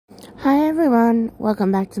everyone, welcome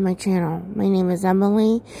back to my channel. My name is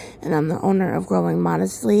Emily and I'm the owner of Growing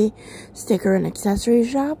Modestly Sticker and Accessory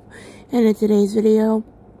Shop. And in today's video,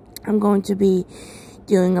 I'm going to be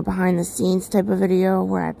doing a behind the scenes type of video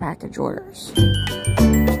where I package orders.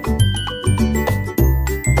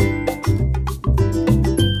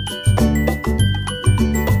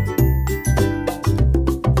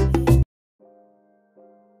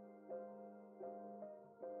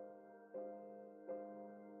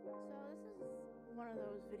 One of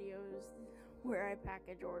those videos where I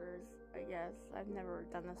package orders, I guess. I've never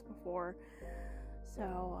done this before.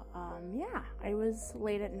 So, yeah, I was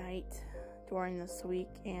late at night during this week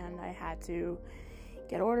and I had to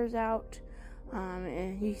get orders out.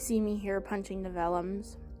 And you see me here punching the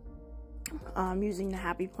vellums, using the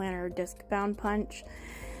Happy Planner disc bound punch.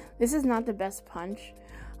 This is not the best punch.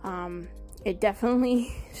 It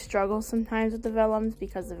definitely struggles sometimes with the vellums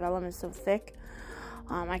because the vellum is so thick.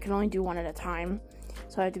 I can only do one at a time,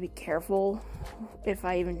 so I have to be careful if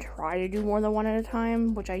I even try to do more than one at a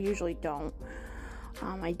time, which I usually don't.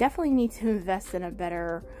 I definitely need to invest in a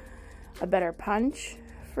better punch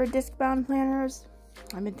for disc bound planners.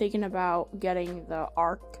 I've been thinking about getting the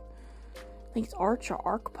Arc, I think it's Arch or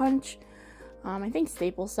Arc punch. I think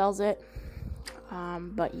Staples sells it,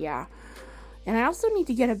 but yeah. And I also need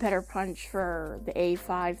to get a better punch for the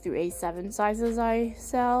A5 through A7 sizes I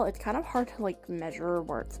sell. It's kind of hard to like measure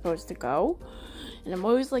where it's supposed to go. And I'm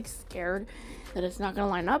always like scared that it's not going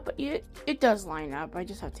to line up, but it does line up. I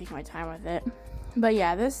just have to take my time with it. But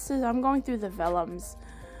yeah, I'm going through the vellums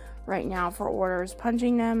right now for orders,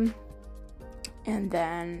 punching them. And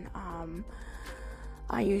then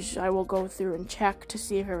I will go through and check to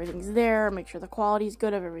see if everything's there, make sure the quality is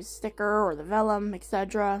good of every sticker or the vellum,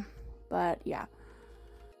 etc. But yeah.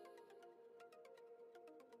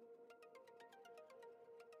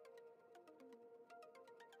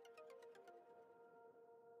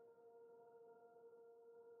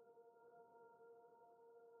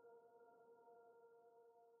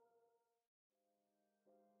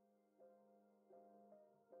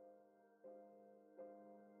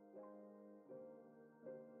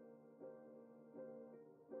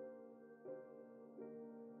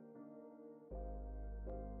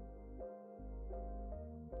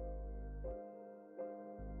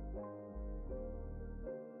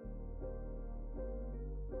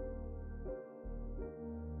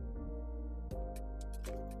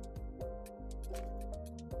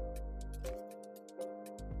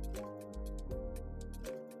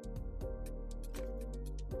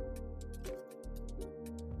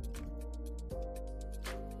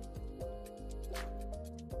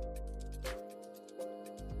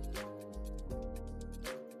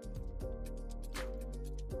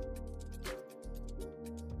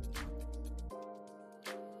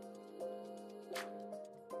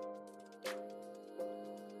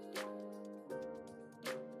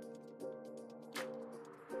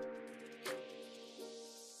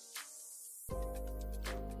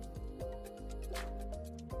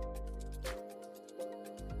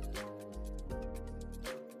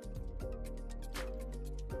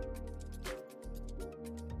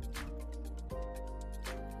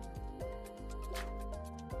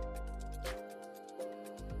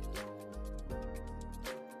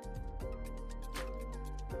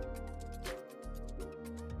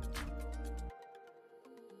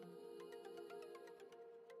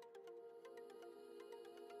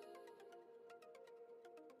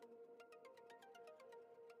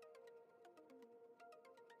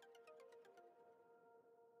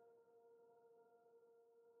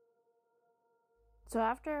 So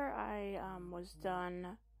after I was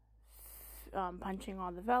done punching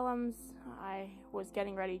all the vellums, I was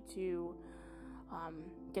getting ready to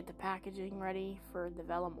get the packaging ready for the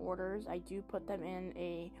vellum orders. I do put them in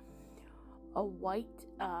a white,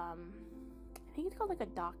 I think it's called like a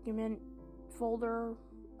document folder.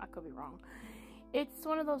 I could be wrong. It's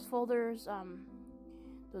one of those folders,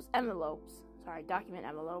 those envelopes, sorry, document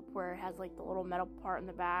envelope, where it has like the little metal part in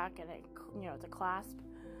the back and it, it's a clasp.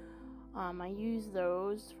 I use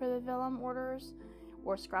those for the vellum orders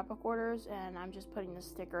or scrapbook orders, and I'm just putting the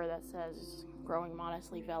sticker that says Growing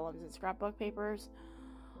Modestly Vellums and Scrapbook Papers.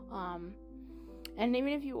 And even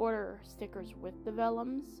if you order stickers with the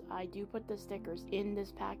vellums, I do put the stickers in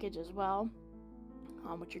this package as well,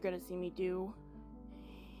 which you're going to see me do.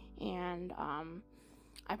 And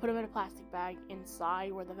I put them in a plastic bag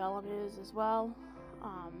inside where the vellum is as well.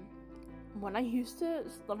 When I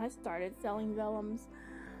started selling vellums,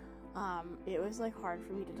 it was like hard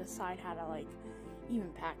for me to decide how to like even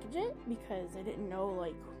package it because I didn't know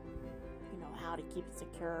like how to keep it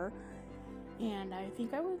secure And I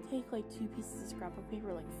think I would take like 2 pieces of scrapbook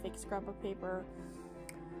paper, like fake scrapbook paper.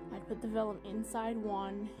 I'd put the vellum inside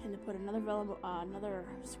one, and then put another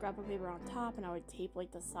scrapbook paper on top, and I would tape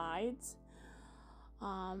like the sides.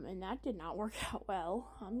 And that did not work out well.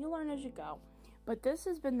 You learn as you go. But this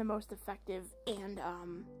has been the most effective and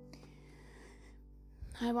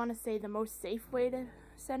I want to say the most safe way to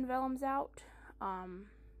send vellums out. I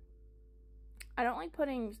don't like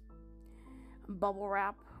putting bubble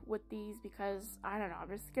wrap with these because, I don't know, I'm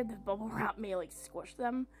just scared the bubble wrap may like squish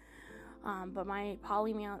them. But my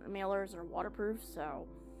poly mailers are waterproof, so,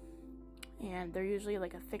 and they're usually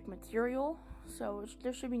like a thick material, so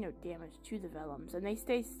there should be no damage to the vellums, and they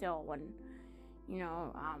stay still when, you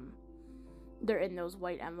know, they're in those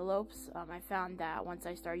white envelopes. I found that once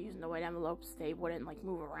I started using the white envelopes, they wouldn't like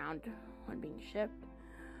move around when being shipped.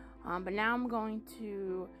 But now I'm going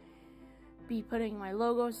to be putting my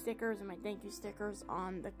logo stickers and my thank you stickers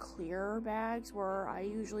on the clear bags where I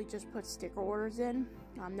usually just put sticker orders in.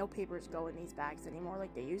 No papers go in these bags anymore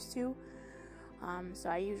like they used to. So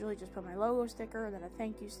I usually just put my logo sticker and then a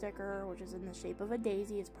thank you sticker, which is in the shape of a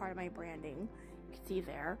daisy. It's part of my branding. You can see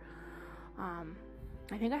there.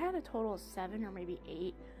 I think I had a total of 7 or maybe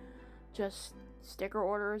 8 just sticker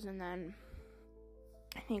orders, and then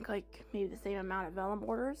I think like maybe the same amount of vellum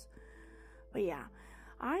orders. But yeah,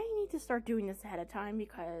 I need to start doing this ahead of time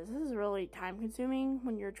because this is really time consuming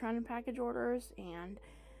when you're trying to package orders, and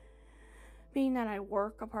being that I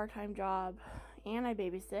work a part-time job and I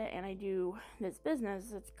babysit and I do this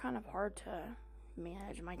business, it's kind of hard to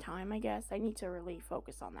manage my time, I guess. I need to really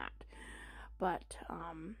focus on that. But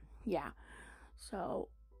yeah, so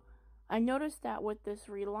I noticed that with this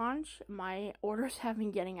relaunch, my orders have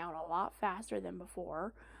been getting out a lot faster than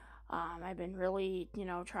before. I've been really, you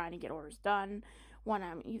know, trying to get orders done when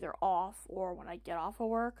I'm either off or when I get off of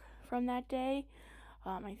work from that day.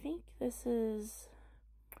 I think this is,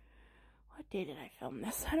 what day did I film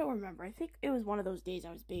this? I don't remember. I think it was one of those days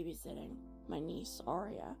I was babysitting my niece,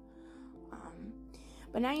 Aria.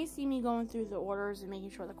 But now you see me going through the orders and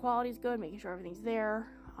making sure the quality's good, making sure everything's there,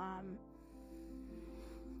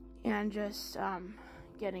 and just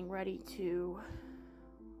getting ready to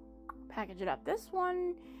package it up. This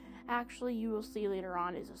one, actually, you will see later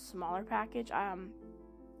on, is a smaller package.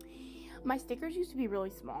 My stickers used to be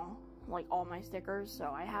really small, like all my stickers,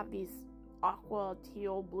 so I have these aqua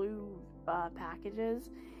teal blue packages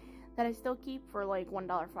that I still keep for like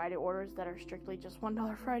 $1 Friday orders that are strictly just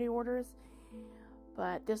 $1 Friday orders.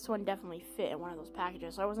 But this one definitely fit in one of those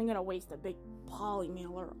packages, so I wasn't gonna waste a big poly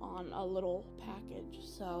mailer on a little package.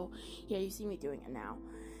 So yeah, you see me doing it now.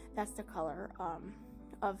 That's the color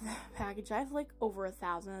of the package. I have like over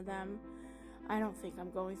 1,000 of them. I don't think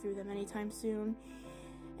I'm going through them anytime soon.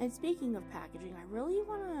 And speaking of packaging, I really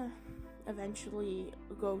want to eventually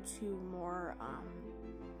go to more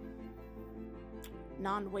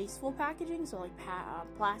non-wasteful packaging, so like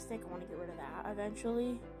plastic. I want to get rid of that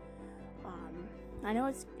eventually. I know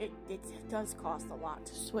it does cost a lot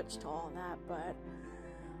to switch to all that, but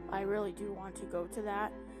I really do want to go to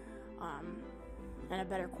that, and a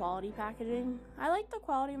better quality packaging. I like the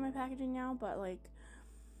quality of my packaging now, but like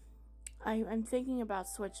I'm thinking about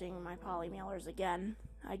switching my poly mailers again.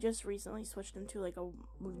 I just recently switched them to like a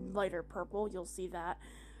lighter purple. You'll see that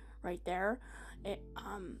right there.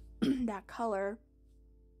 That color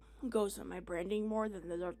goes with my branding more than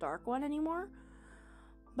the dark one anymore.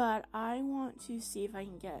 But I want to see if I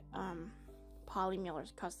can get poly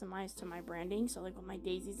mailers customized to my branding, so like with my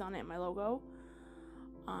daisies on it and my logo.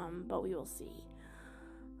 But we will see.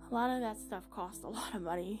 A lot of that stuff costs a lot of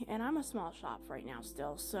money, and I'm a small shop right now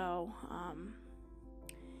still, so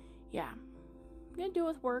yeah, I'm gonna do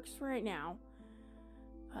what works for right now.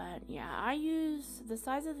 But yeah, I use, the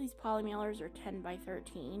size of these poly mailers are 10 by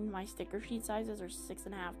 13. My sticker sheet sizes are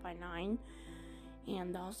 6.5 by 9.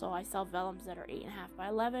 And also I sell vellums that are 8.5 by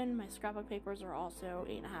 11. My scrapbook papers are also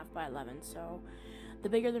 8.5 by 11. So the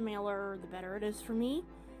bigger the mailer, the better it is for me.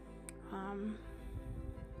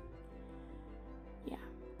 Yeah,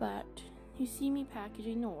 but you see me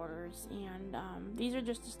packaging the orders, and these are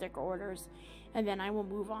just the sticker orders, and then I will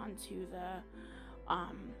move on to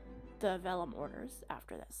the vellum orders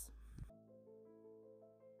after this.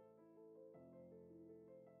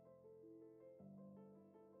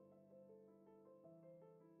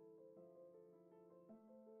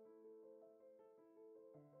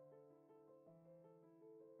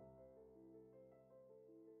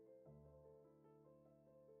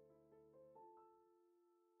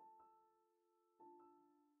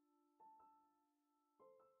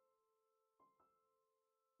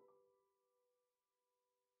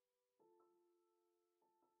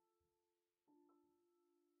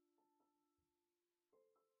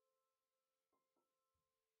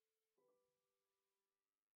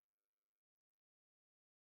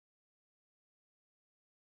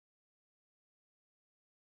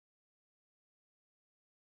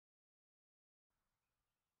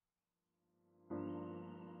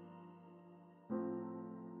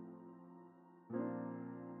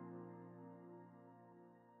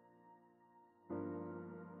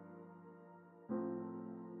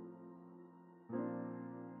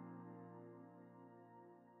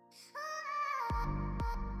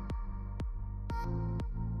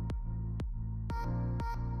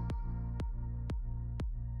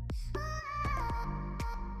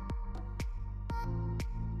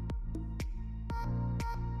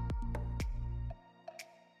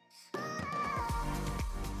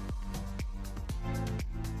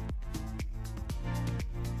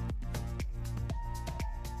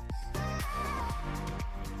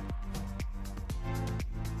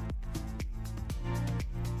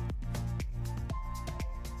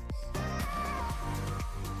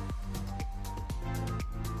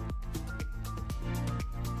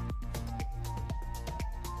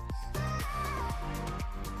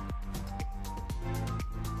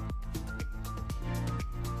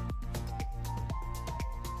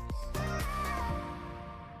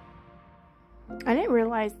 I didn't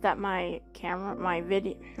realize that my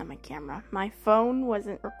phone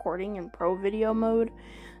wasn't recording in pro video mode,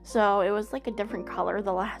 so it was like a different color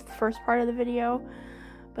the first part of the video,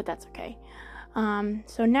 but that's okay.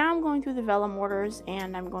 So now I'm going through the vellum orders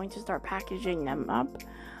and I'm going to start packaging them up.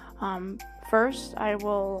 First, I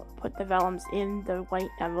will put the vellums in the white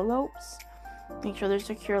envelopes, make sure they're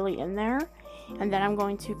securely in there, and then I'm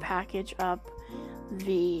going to package up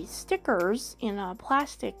the stickers in a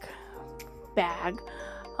plastic bag,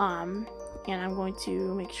 and I'm going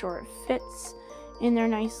to make sure it fits in there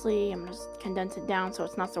nicely. I'm just condense it down so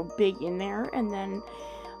it's not so big in there, and then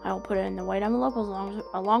I will put it in the white envelope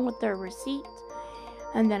along with their receipt,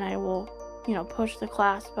 and then I will, push the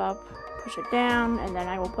clasp up, push it down, and then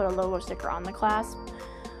I will put a logo sticker on the clasp,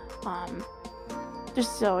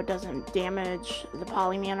 just so it doesn't damage the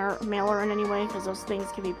poly mailer in any way, because those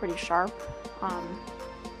things can be pretty sharp.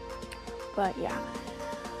 But yeah.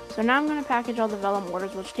 So now I'm going to package all the vellum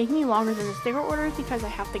orders, which take me longer than the sticker orders because I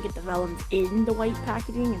have to get the vellums in the white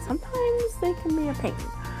packaging, and sometimes they can be a pain.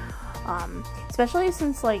 Especially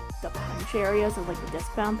since like the punch areas of like the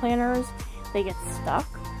disc bound planners, they get stuck.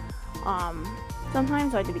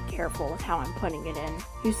 Sometimes I have to be careful with how I'm putting it in.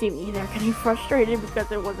 You see me there getting frustrated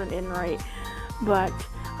because it wasn't in right, but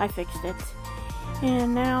I fixed it.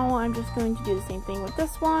 And now I'm just going to do the same thing with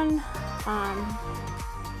this one.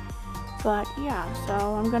 But yeah, so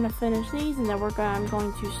I'm going to finish these, and then I'm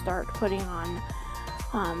going to start putting on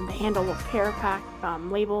the handle repair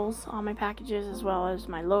labels on my packages, as well as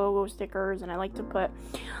my logo stickers, and I like to put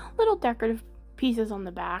little decorative pieces on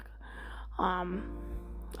the back.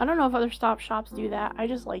 I don't know if other shops do that. I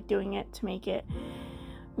just like doing it to make it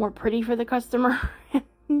more pretty for the customer. I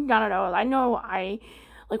don't know. I know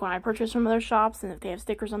like when I purchase from other shops, and if they have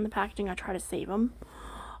stickers on the packaging, I try to save them,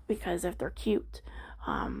 because if they're cute,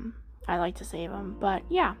 I like to save them. But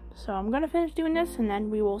yeah, so I'm going to finish doing this, and then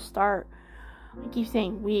we will start. I keep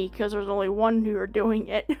saying we because there's only one who are doing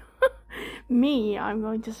it. Me, I'm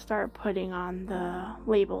going to start putting on the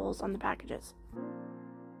labels on the packages.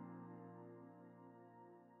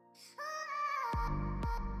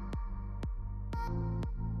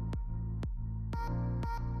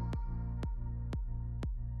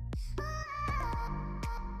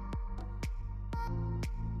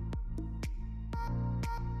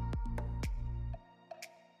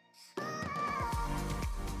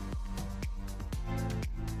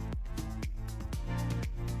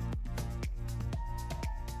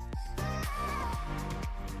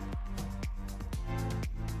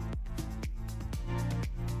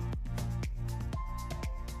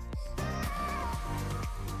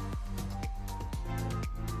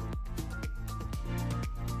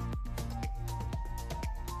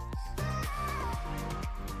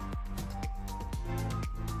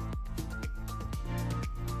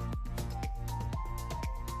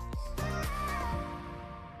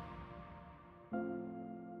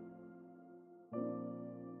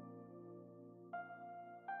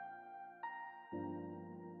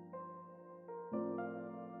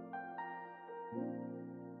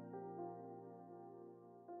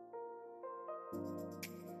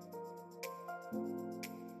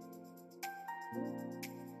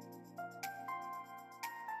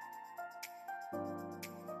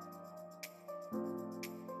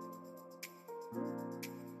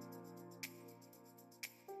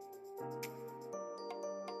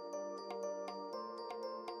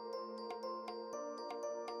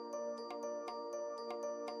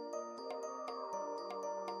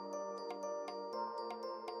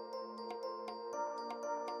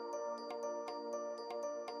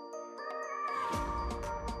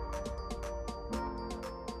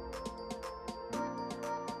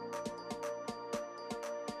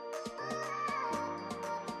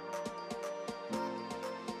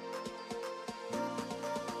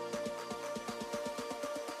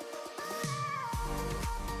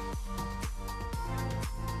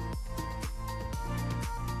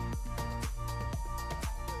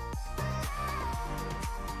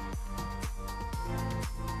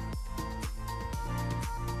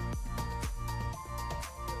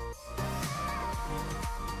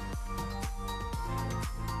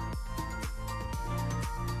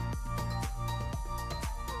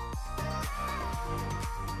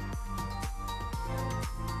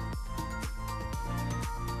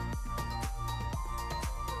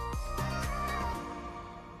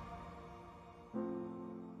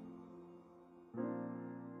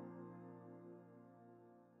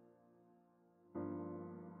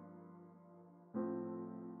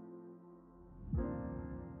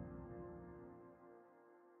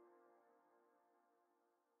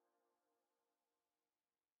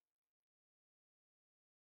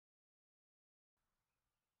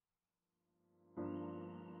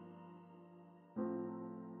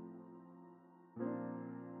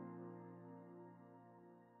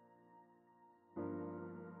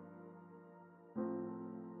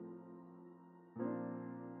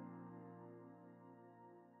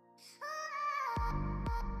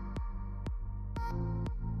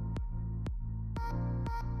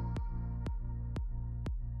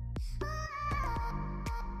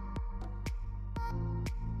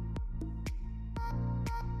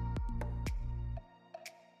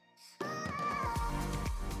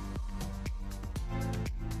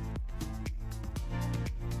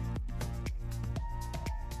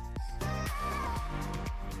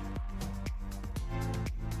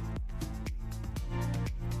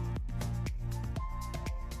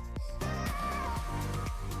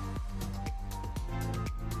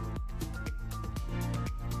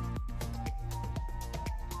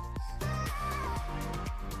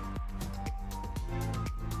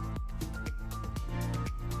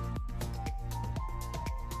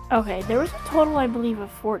 Okay, there was a total, I believe,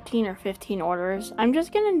 of 14 or 15 orders. I'm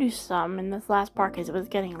just gonna do some in this last part because it was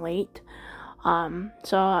getting late.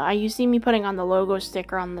 So you see me putting on the logo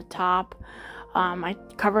sticker on the top. I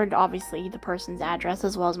covered, obviously, the person's address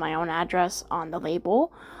as well as my own address on the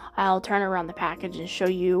label. I'll turn around the package and show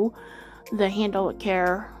you the Handle with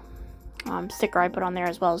Care sticker I put on there,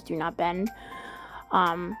 as well as Do Not Bend.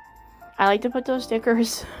 I like to put those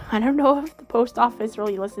stickers. I don't know if the post office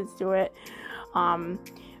really listens to it.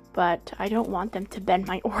 But I don't want them to bend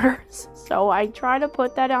my orders. So I try to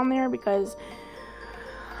put that on there because,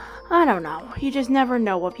 I don't know, you just never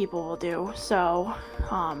know what people will do. So,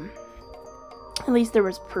 at least there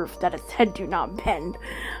was proof that it said do not bend.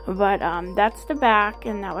 But, that's the back,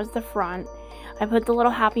 and that was the front. I put the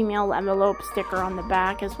little Happy Meal envelope sticker on the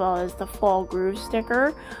back, as well as the Fall Groove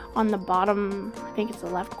sticker on the bottom, I think it's the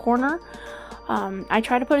left corner. I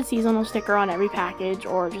try to put a seasonal sticker on every package,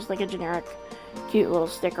 or just like a generic cute little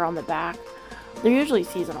sticker on the back. They're usually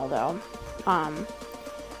seasonal though.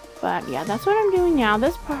 But yeah, that's what I'm doing now.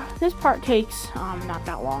 This part takes not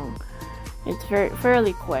that long. It's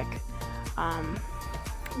fairly quick.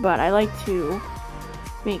 But I like to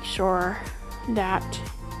make sure that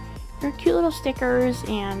they're cute little stickers,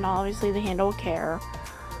 and obviously the Handle with Care.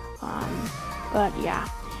 But yeah.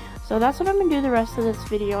 So that's what I'm going to do the rest of this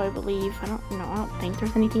video, I believe. I don't think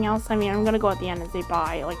there's anything else. I mean, I'm going to go at the end and say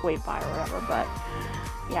bye, like wave bye or whatever, but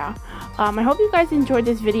yeah. I hope you guys enjoyed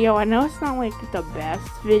this video. I know it's not like the best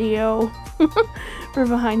video for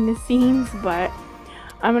behind the scenes, but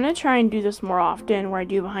I'm going to try and do this more often, where I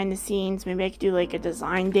do behind the scenes. Maybe I could do like a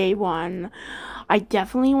design day one. I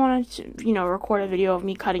definitely want to, record a video of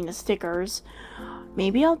me cutting the stickers.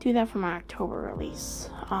 Maybe I'll do that for my October release.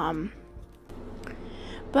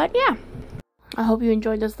 But yeah, I hope you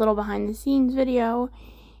enjoyed this little behind the scenes video,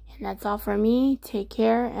 and that's all from me. Take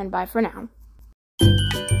care, and bye for now.